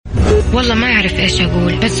والله ما أعرف إيش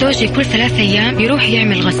أقول، بس زوجي كل 3 أيام يروح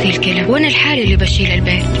يعمل غسيل كلى، وأنا الحالي اللي بشيل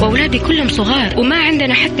البيت، وأولادي كلهم صغار، وما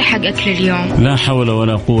عندنا حتى حق أكل اليوم. لا حول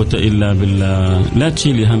ولا قوة إلا بالله. لا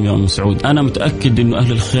تشيلي هم يا أم سعود، أنا متأكد إنه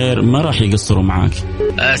أهل الخير ما راح يقصروا معاك.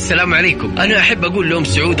 السلام عليكم. أنا أحب أقول لأم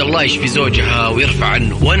سعود الله يشفي زوجها ويرفع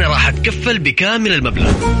عنه، وأنا راح أتكفل بكامل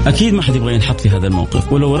المبلغ. أكيد ما حد يبغى ينحط في هذا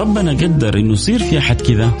الموقف، ولو ربنا قدر إنه يصير في أحد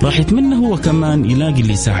كذا راح يتمنى هو كمان يلاقي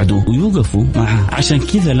اللي يساعده ويوقفوا معه. عشان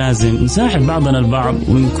كذا لازم نساعد بعضنا البعض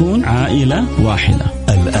ونكون عائلة واحدة.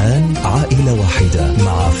 الآن عائلة واحدة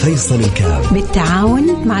مع فيصل الكام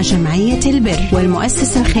بالتعاون مع جمعية البر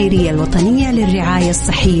والمؤسسة الخيرية الوطنية للرعاية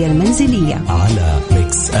الصحية المنزلية على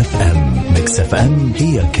ميكس اف ام. ميكس اف ام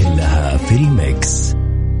هي كلها في الميكس.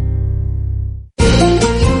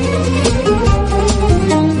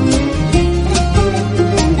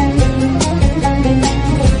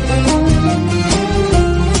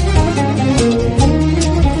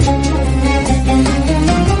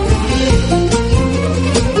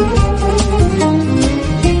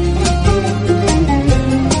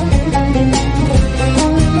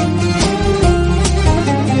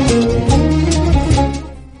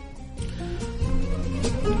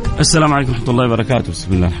 السلام عليكم ورحمة الله وبركاته.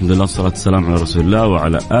 بسم الله الحمد لله والصلاة والسلام على رسول الله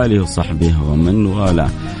وعلى آله وصحبه ومن والاه.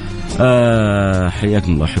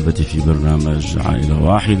 حياكم الله أحبتي في برنامج عائلة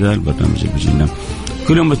واحدة، البرنامج اللي بيجينا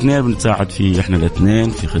كل يوم اثنين بنساعد فيه احنا الاثنين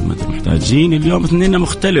في خدمة المحتاجين. اليوم اثنيننا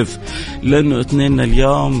مختلف لأنه اثنيننا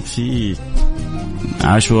اليوم في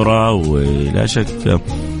عاشوراء، ولا شك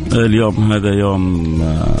اليوم هذا يوم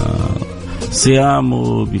صيام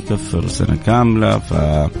وبيكفر سنة كاملة،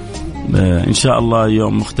 إن شاء الله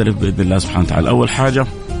يوم مختلف بإذن الله سبحانه وتعالى. أول حاجة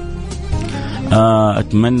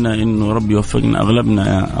أتمنى إنه ربي يوفقنا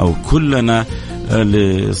أغلبنا أو كلنا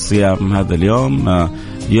للصيام هذا اليوم،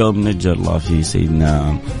 يوم نجى الله فيه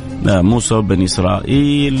سيدنا موسى وبني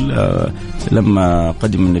إسرائيل لما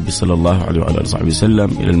قدم النبي صلى الله عليه وعلى آله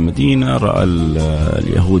وسلم إلى المدينة، رأى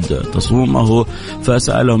اليهود تصومه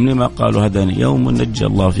فسألهم لما، قالوا هذا يوم نجى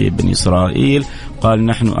الله فيه بني إسرائيل، قال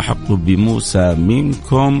نحن أحق بموسى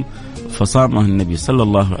منكم، فصامه النبي صلى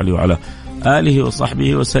الله عليه وعلى آله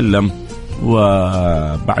وصحبه وسلم.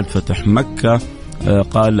 وبعد فتح مكة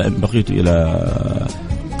قال لئن بقيت إلى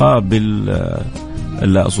قابل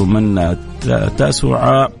لا أصومن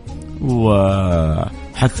تاسوعا،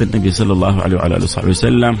 وحث النبي صلى الله عليه وعلى آله وصحبه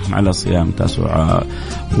وسلم على صيام تاسوعا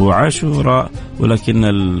وعاشوراء، ولكن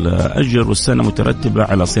الأجر والسنة مترتبة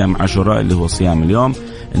على صيام عاشوراء اللي هو صيام اليوم.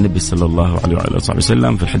 النبي صلى الله عليه وعلى آله وصحبه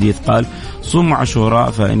وسلم في الحديث قال صوموا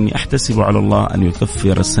عاشوراء فإني أحتسب على الله أن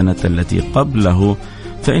يكفر السنة التي قبله.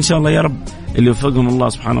 فإن شاء الله يا رب اللي يوفقهم الله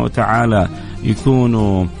سبحانه وتعالى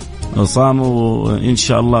يكونوا صاموا، إن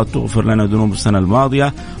شاء الله تغفر لنا ذنوب السنة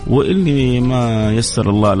الماضية، واللي ما يسر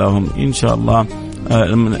الله لهم إن شاء الله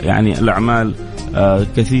يعني الأعمال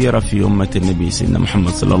كثيرة في أمة النبي سيدنا محمد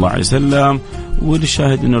صلى الله عليه وسلم،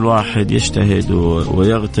 والشاهد أن الواحد يجتهد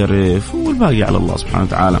ويغترف والباقي على الله سبحانه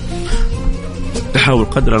وتعالى. يحاول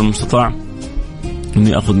قدر المستطاع أن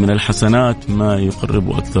يأخذ من الحسنات ما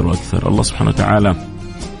يقرب أكثر وأكثر. الله سبحانه وتعالى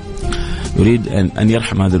يريد أن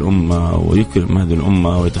يرحم هذه الأمة ويكرم هذه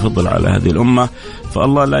الأمة ويتفضل على هذه الأمة،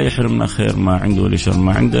 فالله لا يحرمنا خير ما عنده ولا شر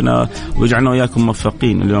ما عندنا، ويجعلنا وإياكم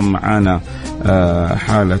موفقين. اليوم معانا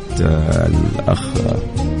حالة الأخ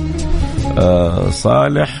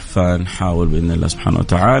صالح، فنحاول بإذن الله سبحانه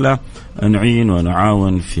وتعالى نعين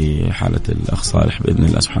ونعاون في حالة الأخ صالح بإذن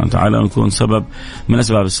الله سبحانه وتعالى، ونكون سبب من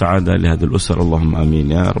أسباب السعادة لهذه الأسر، اللهم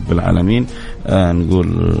آمين يا رب العالمين.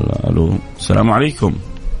 نقول ألو، السلام عليكم.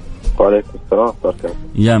 وعليكم السلام ورحمة الله وبركاته.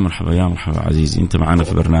 يا مرحبا يا مرحبا عزيزي، أنت معنا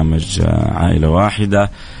في برنامج عائلة واحدة،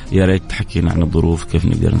 يا ريت تحكينا عن الظروف كيف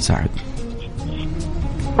نقدر نساعد.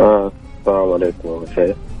 السلام عليكم أول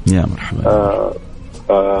شيء. يا مرحبا.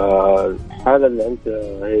 الحالة اللي عندي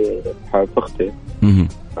هي حالة أختي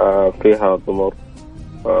فيها ضمور،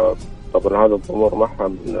 طبعا هذا الضمور معها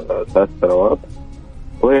من 3 سنوات،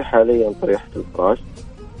 وهي حاليا طريحة الفراش،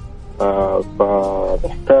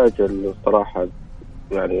 فنحتاج الصراحة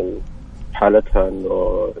يعني حالتها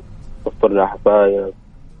إنه نوفر لها حفاية،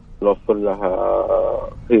 نوفر لها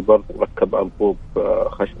هي برضه مركب أنبوب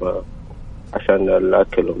خشمة عشان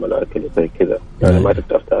الأكل وما الأكل وزي كذا، يعني ما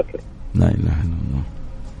تقدر تأكل. لا إله إلا الله.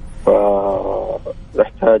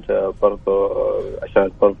 فنحتاج برضه عشان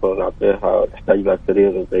برضه نعطيها، نحتاج لها سرير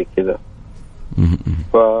وزي كذا.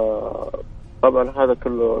 فطبعا هذا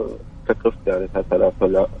كله تكلفة يعني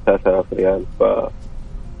 3000 ريال.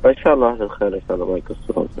 فإن شاء الله أهل الخير إن شاء الله ما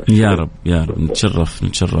يكسرون. يا رب يا رب،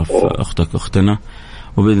 نتشرف أختك أختنا،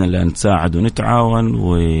 وبإذن الله نتساعد ونتعاون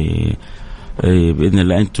بإذن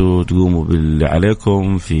الله أنتم تقوموا باللي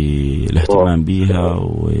عليكم في الاهتمام بها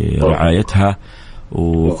ورعايتها،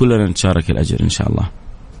 وكلنا نتشارك الأجر إن شاء الله.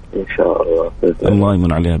 إن شاء الله. الله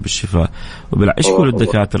يمن عليها بالشفاء وبالعيش. كل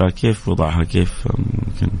الدكاترة كيف وضعها؟ كيف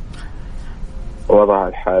ممكن وضعها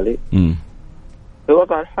الحالي؟ في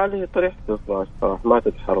وضع الحالي طريحة الإصلاح صراحة، ما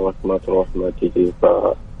تتحرك، ما تروح، ما تجي،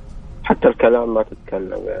 حتى الكلام ما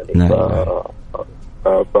تتكلم يعني.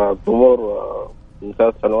 فالضمور من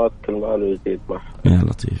 3 سنوات كل ما له يزيد معها. يا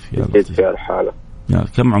لطيف يا لطيف. في الحالة.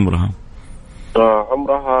 كم عمرها؟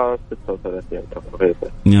 عمرها 36 تقريبا.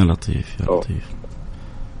 يا لطيف يا لطيف.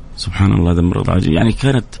 سبحان الله، هذا مرض عجيب. يعني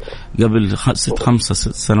كانت قبل 5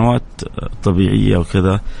 سنوات طبيعية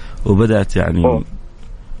وكذا، وبدأت يعني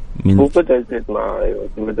وبدأ يزيد معها. أيوة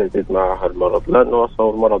بدأ يزيد معها المرض، لأنه أصلا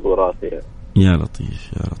المرض وراثي يعني. يا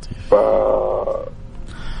لطيف يا لطيف.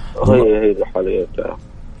 هي الحالية.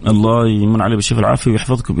 الله يمن عليه بالشفاء العافية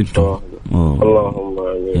ويحفظكم انتم. اللهم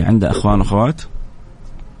آمين. عنده أخوان وأخوات؟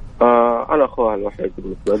 أنا أخوها الوحيد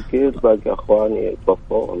المتبقي، باقي أخواني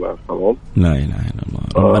توفوا الله يرحمهم. لا إله إلا الله.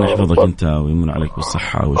 ربنا يحفظك أنت ويمن عليك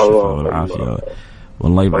بالصحة والشفاء والعافية،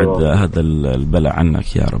 والله يبعد هذا البلاء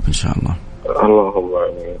عنك يا رب إن شاء الله. اللهم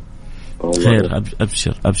آمين. خير.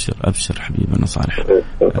 أبشر أبشر أبشر حبيبنا صالح.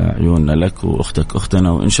 عيوننا لك وأختك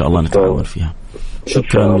أختنا، وإن شاء الله نتعاون فيها.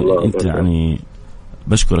 شكرا. أنت يعني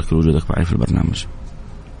بشكرك لوجودك معي في البرنامج.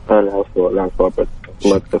 العفو. العفو.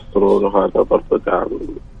 ما تكسرون، وهذا برضو دعم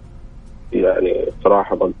يعني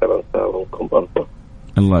صراحة ما أقدر أنسى منكم برضو.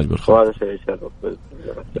 الله يجبر خير. وهذا شيء يشرف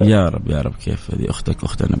يا رب يا رب. كيف هذه أختك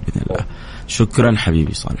أختنا بإذن الله. شكرا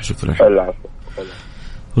حبيبي صالح. شكرا حبيبي. العفو.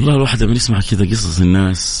 والله الواحد لما يسمع كذا قصص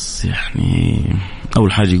الناس، يعني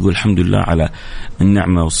أول حاجة يقول الحمد لله على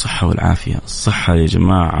النعمة والصحة والعافية. الصحة يا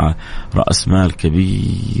جماعة رأس مال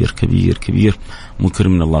كبير كبير كبير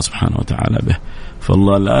مكرمنا الله سبحانه وتعالى به،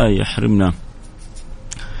 فالله لا يحرمنا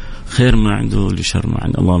خير ما عنده لشر ما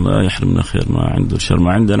عند الله، لا يحرمنا خير ما عنده لشر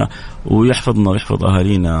ما عندنا، ويحفظنا ويحفظ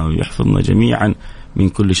أهالينا ويحفظنا جميعا من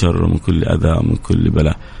كل شر ومن كل أذى ومن كل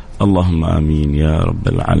بلاء. اللهم آمين يا رب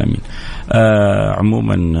العالمين.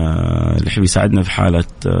 عموما اللي يحب يساعدنا في حالة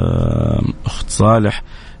أخت صالح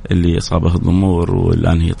اللي أصابه الضمور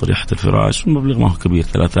والآن هي طريحة الفراش، المبلغ ما هو كبير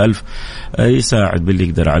 3000، يساعد باللي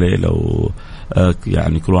يقدر عليه. لو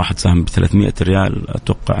يعني كل واحد ساهم ب300 ريال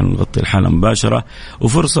أتوقع أن نغطي الحالة مباشرة،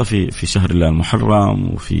 وفرصة في شهر الله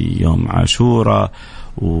المحرم وفي يوم عاشوراء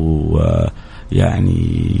ويعني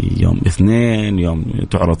يوم اثنين، يوم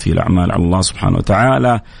تعرض فيه الأعمال على الله سبحانه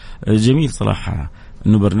وتعالى. جميل صراحة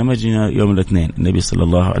أنه برنامجنا يوم الاثنين. النبي صلى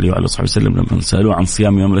الله عليه وعلى صحبه وسلم لما سألوه عن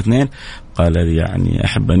صيام يوم الاثنين قال يعني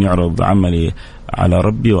أحب أن يعرض عملي على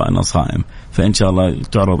ربي وأنا صائم، فإن شاء الله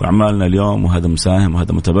تعرض أعمالنا اليوم، وهذا مساهم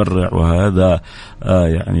وهذا متبرع وهذا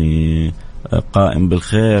يعني قائم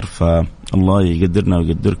بالخير، فالله يقدرنا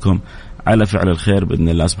ويقدركم على فعل الخير بإذن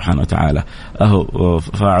الله سبحانه وتعالى. أهو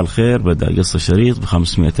فاعل خير بدأ قصة شريط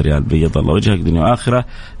ب500 ريال، بيض الله وجهك دنيا وآخرة.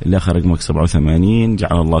 اللي آخر رقمك 87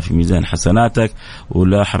 جعل الله في ميزان حسناتك،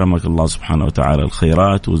 ولا حرمك الله سبحانه وتعالى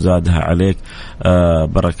الخيرات وزادها عليك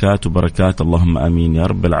بركات وبركات. اللهم آمين يا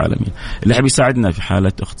رب العالمين. اللي حبي يساعدنا في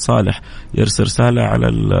حالة أخت صالح يرسل رسالة على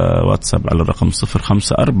الواتساب على الرقم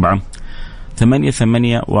 054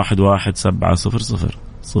 88 11700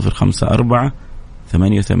 054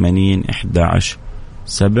 88 11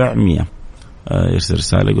 700. يرسل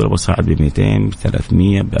رسالة يقول أبغى أساعد ب200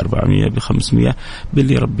 ب300 ب400 ب500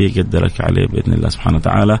 باللي ربي يقدرك عليه بإذن الله سبحانه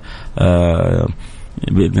وتعالى.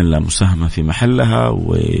 بإذن الله مساهمة في محلها،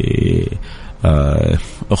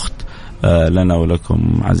 وأخت لنا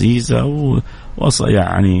ولكم عزيزة،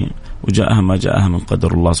 يعني وجاءها ما جاءها من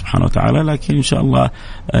قدر الله سبحانه وتعالى، لكن إن شاء الله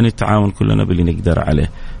نتعاون كلنا باللي نقدر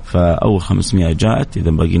عليه. فأول 500 جاءت،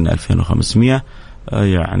 إذا باقي لنا 2500،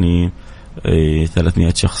 يعني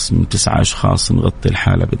 300 شخص من 9 أشخاص نغطي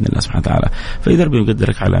الحالة بإذن الله سبحانه وتعالى. فإذا ربي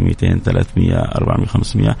مقدرك على 200 300 400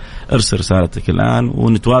 500 ارسل رسالتك الآن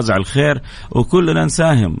ونتوازع الخير وكلنا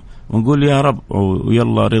نساهم ونقول يا رب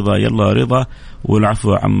ويلا رضا يلا رضا،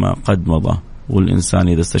 والعفو عما قد مضى. والإنسان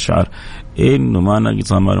إذا استشعر إنه ما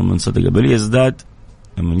نقص ماله من صدقة بل يزداد،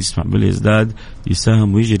 لما يسمع بل يزداد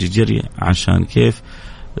يساهم ويجري جري عشان كيف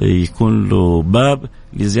يكون له باب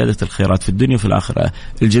لزيادة الخيرات في الدنيا وفي الآخرة.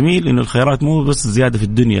 الجميل إنه الخيرات مو بس زيادة في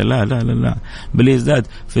الدنيا، لا لا لا لا، بل يزداد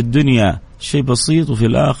في الدنيا شيء بسيط وفي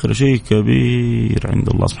الآخرة شيء كبير عند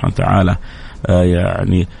الله سبحانه وتعالى.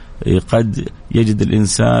 يعني قد يجد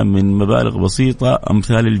الإنسان من مبالغ بسيطة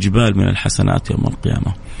أمثال الجبال من الحسنات يوم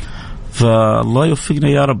القيامة. فالله يوفقنا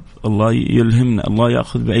يا رب، الله يلهمنا، الله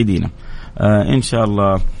يأخذ بأيدينا. إن شاء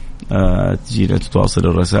الله تجينا تتواصل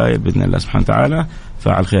الرسائل بإذن الله سبحانه وتعالى.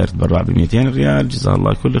 فاعل خير تبرع ب200 ريال، جزاه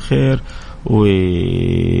الله كل خير،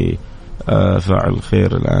 وفاعل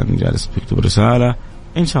الخير الآن جالس بيكتب رسالة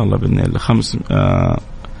إن شاء الله بإذن الله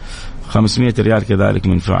 500 ريال كذلك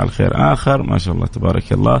من فاعل خير آخر. ما شاء الله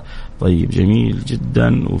تبارك الله. طيب جميل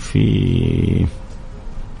جدا. وفي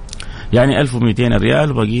يعني 1200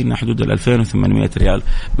 ريال وباقي لنا حدود 2800 ريال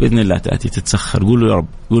بإذن الله تأتي تتسخر. قولوا يا رب،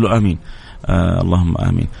 قولوا آمين. اللهم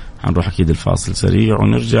آمين. هنروح أكيد الفاصل سريع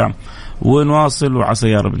ونرجع ونواصل، وعسى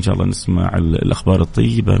يا رب إن شاء الله نسمع الأخبار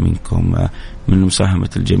الطيبة منكم، من مساهمة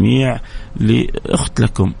الجميع لأخت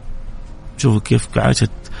لكم. شوفوا كيف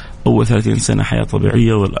عاشت أول 30 سنة حياة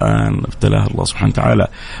طبيعية، والآن ابتلاها الله سبحانه وتعالى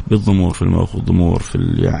بالضمور في المخ والضمور في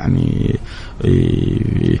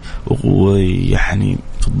يعني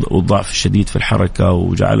والضعف الشديد في الحركة،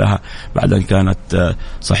 وجعلها بعد أن كانت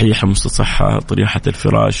صحيحة مستصحة طريحة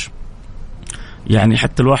الفراش. يعني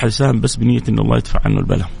حتى الواحد يساهم بس بنية إن الله يدفع عنه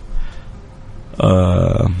البلاء.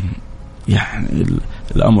 يعني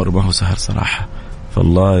الأمر ما هو سهل صراحة.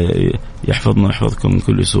 فالله يحفظنا ويحفظكم من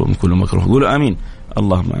كل سوء من كل مكروه. قولوا آمين.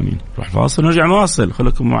 اللهم آمين. روح فاصل نرجع نواصل.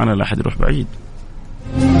 خليكم معنا لا أحد يروح بعيد.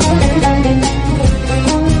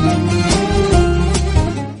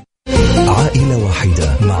 عائلة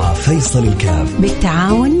واحدة مع فيصل الكاف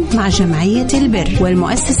بالتعاون مع جمعية البر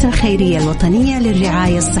والمؤسسة الخيرية الوطنية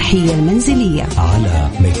للرعاية الصحية المنزلية على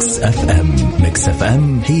ميكس اف ام. ميكس اف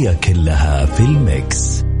ام هي كلها في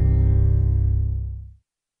الميكس.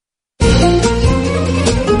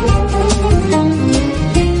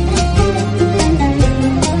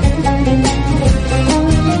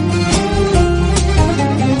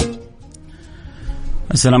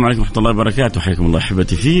 السلام عليكم ورحمة الله وبركاته. حياكم الله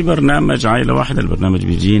أحبتي في برنامج عائلة واحدة. البرنامج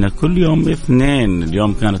بيجينا كل يوم اثنين.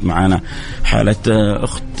 اليوم كانت معنا حالة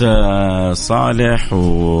أخت صالح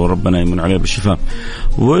وربنا يمن عليها بالشفاء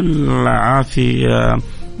والعافية.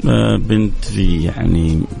 بنت في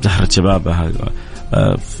يعني زهرة شبابها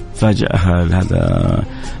فاجأها هذا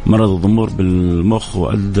مرض الضمور بالمخ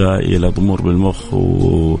وأدى إلى ضمور بالمخ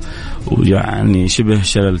ويعني شبه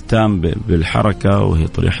شلل تام بالحركة، وهي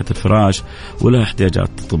طريحة الفراش ولها احتياجات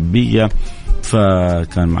طبية.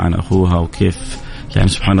 فكان معنا أخوها، وكيف يعني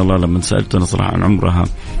سبحان الله لما سألته أنا صراحة عن عمرها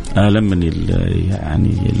ألمني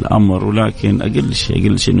يعني الأمر، ولكن أقل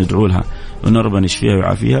شيء ندعو لها وأن ربنا يشفيها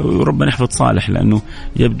ويعافيها وربنا يحفظ صالح، لأنه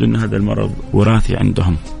يبدو أن هذا المرض وراثي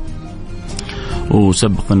عندهم،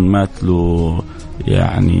 وسبقا مات له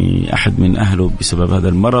يعني أحد من أهله بسبب هذا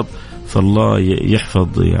المرض. فالله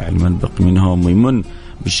يحفظ يعني من بقي منهم ويمن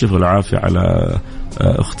بالشفاء والعافية على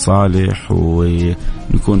أخت صالح،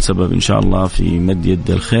 ونكون سبب إن شاء الله في مد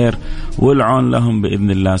يد الخير والعون لهم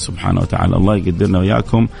بإذن الله سبحانه وتعالى. الله يقدرنا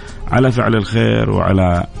وياكم على فعل الخير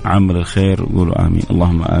وعلى عمل الخير. قولوا آمين.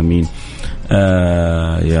 اللهم آمين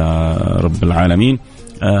يا رب العالمين.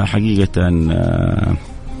 حقيقة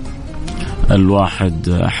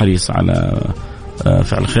الواحد حريص على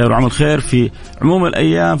فعل خير وعمل خير في عموم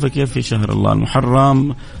الأيام، فكيف في شهر الله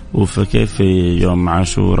المحرم، وفكيف في يوم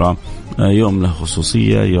عاشوراء، يوم له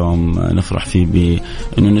خصوصية، يوم نفرح فيه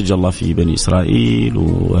بأنه نجى الله في بني إسرائيل،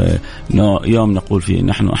 ويوم نقول فيه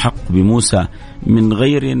نحن أحق بموسى من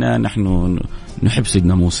غيرنا. نحن نحب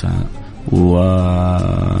سيدنا موسى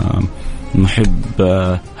ونحب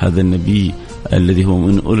هذا النبي الذي هو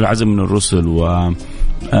من أولي العزم من الرسل،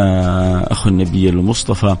 أخو النبي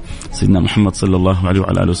المصطفى سيدنا محمد صلى الله عليه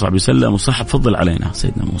وعلى آله وصحبه وسلم. وصاحب فضل علينا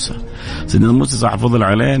سيدنا موسى صاحب فضل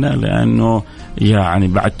علينا، لأنه يعني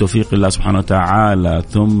بعد توفيق الله سبحانه وتعالى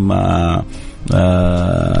ثم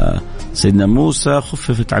سيدنا موسى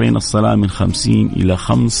خففت علينا الصلاة من 50 إلى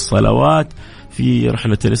 5 صلوات في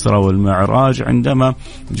رحلة الإسراء والمعراج. عندما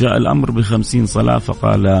جاء الأمر ب50 صلاة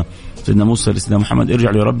فقال سيدنا موسى لسيدنا محمد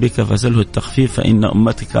ارجع لربك فسأله التخفيف فإن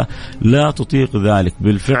أمتك لا تطيق ذلك.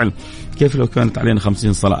 بالفعل كيف لو كانت علينا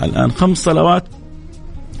 50 صلاة الآن 5 صلوات،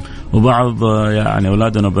 وبعض يعني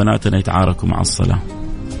أولادنا وبناتنا يتعاركوا مع الصلاة.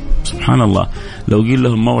 سبحان الله، لو قيل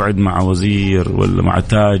لهم موعد مع وزير ولا مع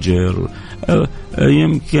تاجر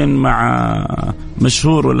يمكن مع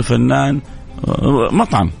مشهور ولا فنان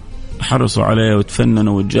مطعم، حرصوا عليه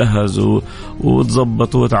وتفننوا وتجهزوا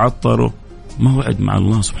وتزبطوا وتعطروا، موعد مع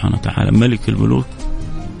الله سبحانه وتعالى ملك الملوك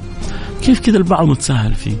كيف كذا البعض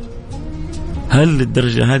متساهل فيه؟ هل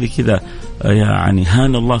للدرجة هذه كذا يعني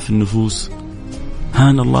هان الله في النفوس،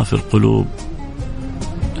 هان الله في القلوب؟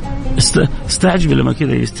 استعجب لما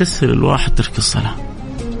كذا يستسهل الواحد ترك الصلاة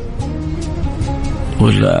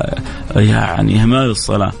ولا يعني إهمال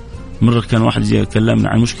الصلاة. مرة كان واحد جاي يكلمنا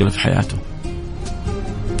عن مشكلة في حياته،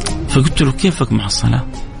 فقلت له كيفك مع الصلاة؟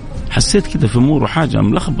 حسيت كذا في أمور وحاجة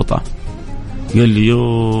ملخبطة. قال لي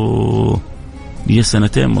يا 2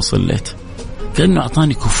 سنين ما صليت. كأنه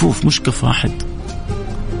أعطاني كفوف مش كف واحد.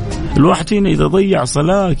 الواحد فينا إذا ضيع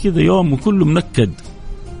صلاة كذا يوم وكله منكد،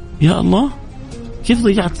 يا الله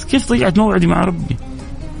كيف ضيعت موعدي مع ربي.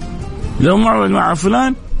 لو موعد مع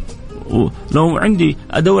فلان، ولو عندي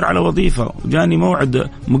أدور على وظيفة وجاني موعد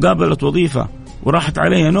مقابلة وظيفة وراحت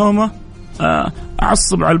علي نومة،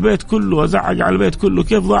 أعصب على البيت كله وأزعج على البيت كله،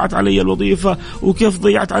 كيف ضاعت علي الوظيفة وكيف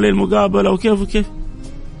ضيعت علي المقابلة وكيف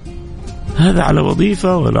هذا على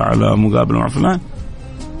وظيفة ولا على مقابلة مع فلان؟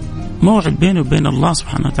 موعد بيني وبين الله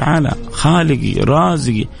سبحانه وتعالى، خالقي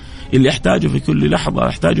رازقي اللي أحتاجه في كل لحظة،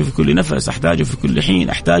 أحتاجه في كل نفس، أحتاجه في كل حين،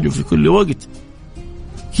 أحتاجه في كل وقت،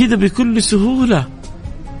 كذا بكل سهولة.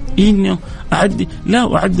 إنه أعدي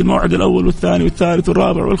الموعد الأول والثاني والثالث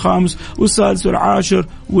والرابع والخامس والسادس والعاشر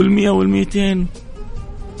والمئة والمئتين.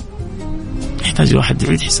 يحتاج الواحد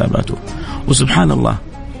يعيد حساباته. وسبحان الله،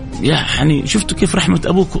 يعني شفتوا كيف رحمة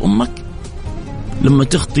أبوك وأمك لما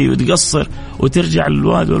تخطي وتقصر وترجع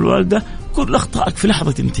للوالد والوالدة، كل أخطائك في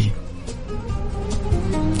لحظة تنتهي.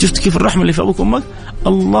 شفت كيف الرحمة اللي في أبوك وأمك؟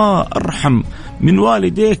 الله أرحم من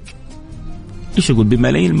والديك، إيش أقول،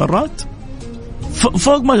 بملايين المرات،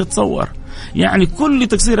 فوق ما تتصور. يعني كل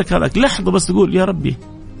تقصيرك هذاك لحظة بس تقول يا ربي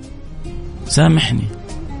سامحني،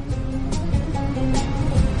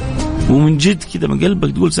 ومن جد كده من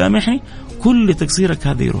قلبك تقول سامحني، كل تقصيرك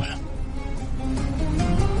هذا يروح.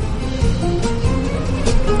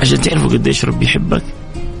 عشان تعرفوا قديش ربي يحبك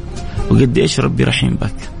وقديش ربي رحيم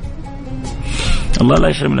بك. الله لا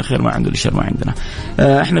يحرمنا خير ما عنده لشر ما عندنا.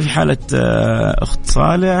 احنا في حالة أخت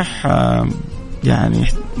صالح، يعني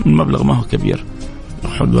المبلغ ما هو كبير،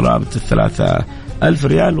 حدود رابط 3,000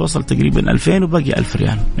 ريال، وصل تقريبا 2000 وبقي 1000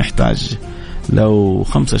 ريال. نحتاج لو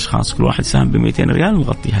 5 أشخاص كل واحد يساهم ب200 ريال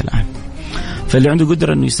نغطيها الآن. فاللي عنده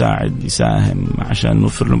قدرة أنه يساهم عشان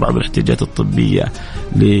نوفر له بعض الاحتياجات الطبية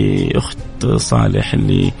لأخت صالح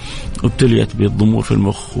اللي ابتليت بالضمور في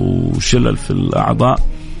المخ وشلل في الأعضاء،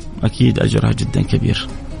 أكيد أجرها جدا كبير.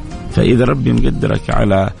 فإذا ربي مقدرك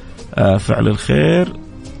على فعل الخير،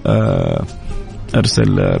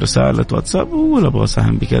 أرسل رسالة واتساب ولا أبغى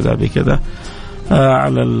سهم بكذا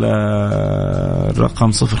على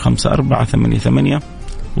الرقم 05488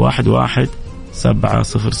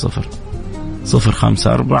 11700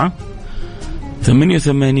 054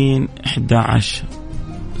 88 11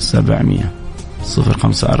 700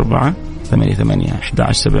 054 88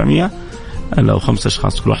 11 700. لو 5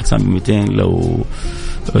 أشخاص كل واحد ساهم ب200، لو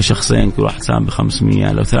شخصين كل واحد ساهم ب500،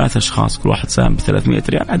 لو 3 أشخاص كل واحد ساهم ب300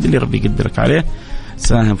 ريال. عاد اللي ربي يقدرك عليه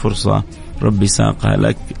ساهم، فرصة ربي ساقها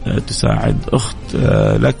لك تساعد أخت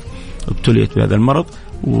لك ابتليت بهذا المرض.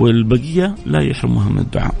 والبقية لا يحرمها من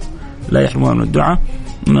الدعاء، لا يحرمها من الدعاء.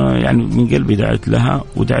 يعني من قلبي دعيت لها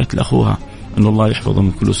ودعيت لأخوها أن الله يحفظه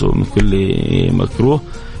من كل سوء من كل مكروه.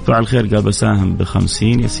 فعل خير قال بساهم ب50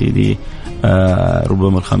 يا سيدي،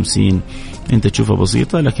 ربما ال50 أنت تشوفها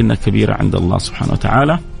بسيطة لكنها كبيرة عند الله سبحانه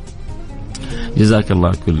وتعالى. جزاك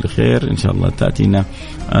الله كل خير. إن شاء الله تأتينا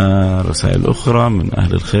رسائل أخرى من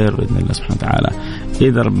أهل الخير بإذن الله سبحانه وتعالى.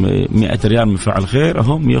 إذا 100 ريال من فعل خير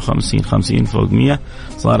أهو 150، 50 فوق 100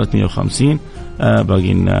 صارت 150،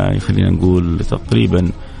 باقينا خلينا نقول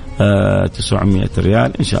تقريبا 900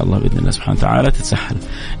 ريال. إن شاء الله بإذن الله سبحانه وتعالى تتسهل.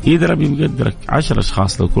 إذا ربي مقدرك 10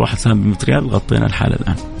 أشخاص، لو كل واحد ساهم ب100 ريال غطينا الحالة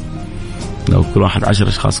الآن. لو كل واحد 10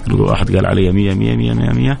 أشخاص كل واحد قال علي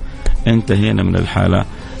 100 انتهينا من الحالة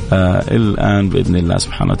الآن بإذن الله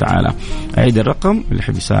سبحانه وتعالى. أعيد الرقم، اللي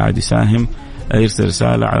يحب يساعد يساهم يرسل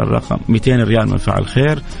رسالة على الرقم 200 ريال من فعل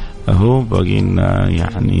خير أهو. باقينا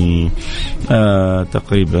يعني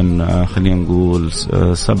تقريبا خلينا نقول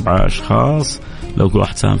 7 أشخاص، لو كل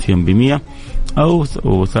واحد ساهم فيهم ب100 أو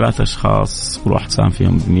 3 أشخاص كل واحد ساهم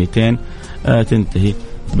فيهم ب200 تنتهي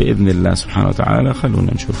بإذن الله سبحانه وتعالى.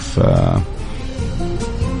 خلونا نشوف.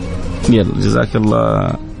 يلا جزاك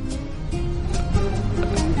الله،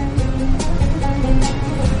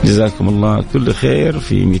 جزاكم الله كل خير.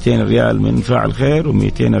 في 200 ريال من فاعل خير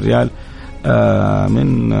و200 ريال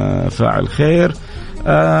من فاعل خير.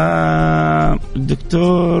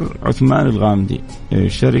 الدكتور عثمان الغامدي،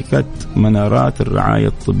 شركة منارات الرعاية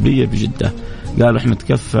الطبية بجدة، قالوا احنا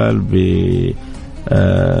نتكفل ب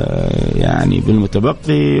يعني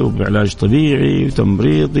بالمتبقي وبعلاج طبيعي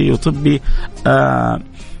وتمريضي وطبي.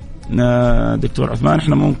 دكتور عثمان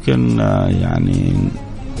احنا ممكن يعني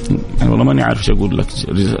والله ماني عارف ايش اقول لك،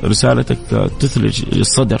 رسالتك تثلج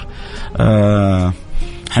الصدر.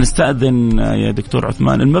 حنستأذن يا دكتور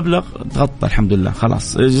عثمان، المبلغ تغطى الحمد لله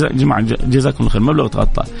خلاص. جماعة جزاكم الله خير، المبلغ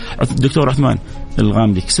تغطى. دكتور عثمان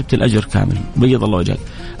الغامدي كسبت الأجر كامل، بيض الله وجهك.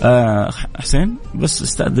 حسين بس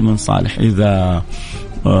استأذن من صالح إذا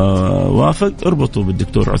وافق اربطوا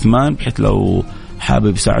بالدكتور عثمان، بحيث لو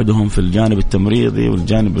حابب يساعدهم في الجانب التمريضي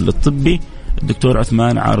والجانب الطبي الدكتور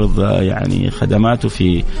عثمان عارض يعني خدماته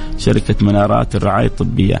في شركة منارات الرعاية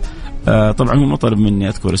الطبية. طبعا هو ما طلب مني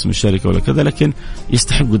أذكر اسم الشركة ولا كذا، لكن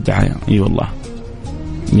يستحق الدعاية. اي والله،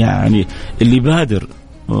 يعني اللي بادر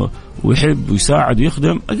ويحب ويساعد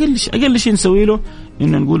ويخدم أقل شيء نسوي له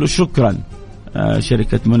إنه نقول له شكرا.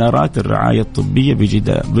 شركة منارات الرعاية الطبية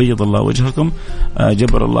بجدة، بيض الله وجهكم،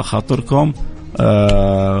 جبر الله خاطركم،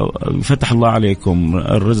 فتح الله عليكم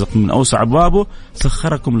الرزق من أوسع أبوابه،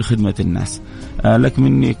 سخركم لخدمة الناس. لك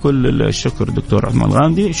مني كل الشكر دكتور عثمان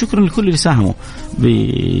الغامدي. شكرا لكل اللي ساهموا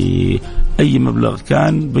بأي مبلغ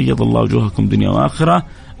كان، بيض الله وجوهكم دنيا وآخرة.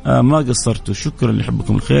 ما قصرتوا. شكرا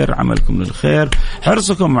لحبكم الخير، عملكم للخير،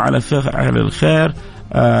 حرصكم على الخير،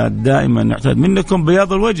 دائما نعتاد منكم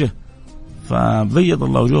بياض الوجه. فبيض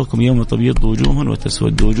الله وجوهكم يوم تبيض وجوه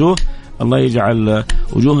وتسود وجوه. الله يجعل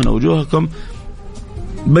وجوهنا وجوهكم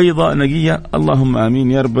بيضاء نقية، اللهم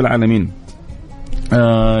آمين يا رب العالمين.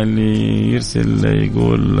 اللي يرسل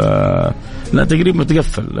يقول لا تقريبا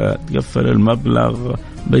تقفل المبلغ،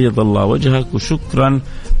 بيض الله وجهك وشكرا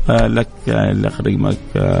لك. رقمك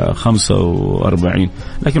 45،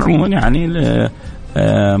 لكن عموما يعني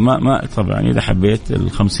ما طبعا إذا حبيت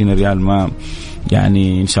 50 ريال ما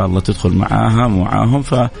يعني إن شاء الله تدخل معاهم،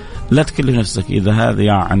 فلا تكلف نفسك. إذا هذا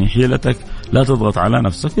يعني حيلتك لا تضغط على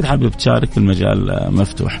نفسك. إذا حابب تشارك المجال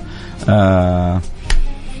مفتوح.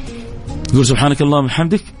 قول سبحانك اللهم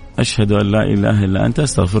وبحمدك، أشهد أن لا إله إلا أنت،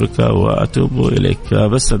 أستغفرك وأتوب إليك.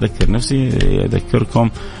 بس أذكر نفسي، أذكركم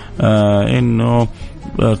إنه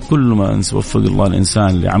كل ما وفق الله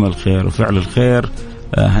الإنسان لعمل خير وفعل الخير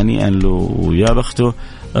هنيئا له ويا بخته.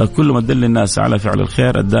 كل ما دل الناس على فعل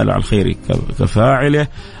الخير الدال على الخير كفاعله.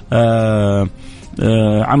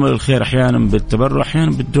 عمل الخير أحيانا بالتبرع،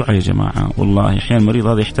 أحيانا بالدعاء يا جماعة. والله أحيانا المريض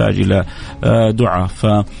هذا يحتاج إلى دعاء،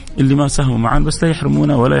 فاللي ما ساهموا معنا بس لا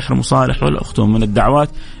يحرمونا ولا يحرموا صالح ولا أختهم من الدعوات.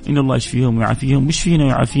 إن الله يشفيهم ويعافيهم، يشفينا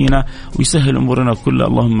ويعافينا ويسهل أمورنا كلها،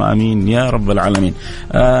 اللهم آمين يا رب العالمين.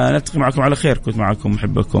 نلتقي معكم على خير. كنت معكم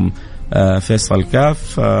محبكم فيصل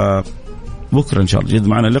كاف. بكرة إن شاء الله جد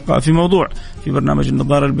معنا لقاء في موضوع في برنامج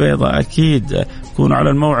النظارة البيضاء. أكيد كونوا على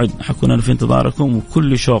الموعد، حكونا في انتظاركم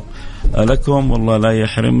وكل شوق لكم. والله لا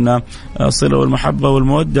يحرمنا الصلة والمحبة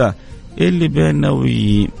والمودة اللي بيننا،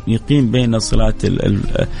 ويقيم بين صلات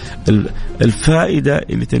الفائدة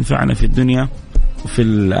اللي تنفعنا في الدنيا وفي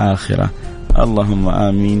الآخرة. اللهم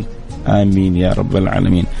آمين آمين يا رب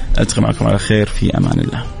العالمين. ألتقي معكم على خير في أمان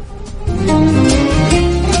الله.